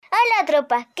Hola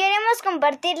tropa, queremos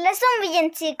compartirles un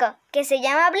villancico que se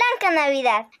llama Blanca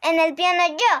Navidad. En el piano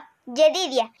yo,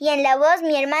 Yedidia, y en la voz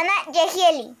mi hermana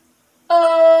Yehieli.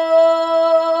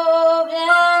 Oh,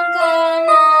 Blanca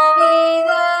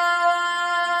Navidad,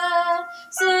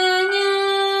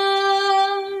 Señor,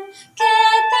 que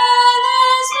todo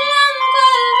es blanco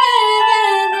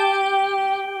alrededor.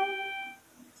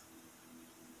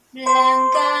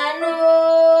 Blanca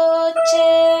noche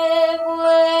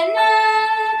buena,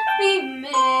 mi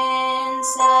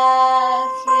mensajera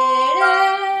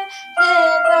de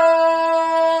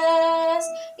paz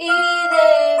y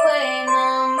de buen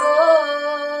amor.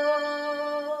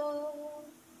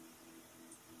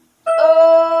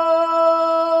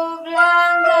 Oh,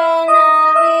 Blanca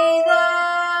Navidad,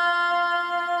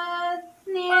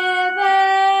 nieve,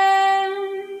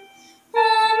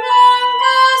 un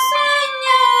blanco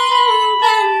sueño y un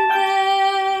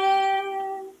cantar.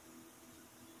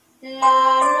 La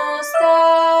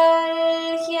nostalgia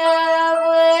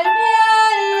vuelve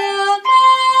al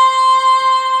hogar.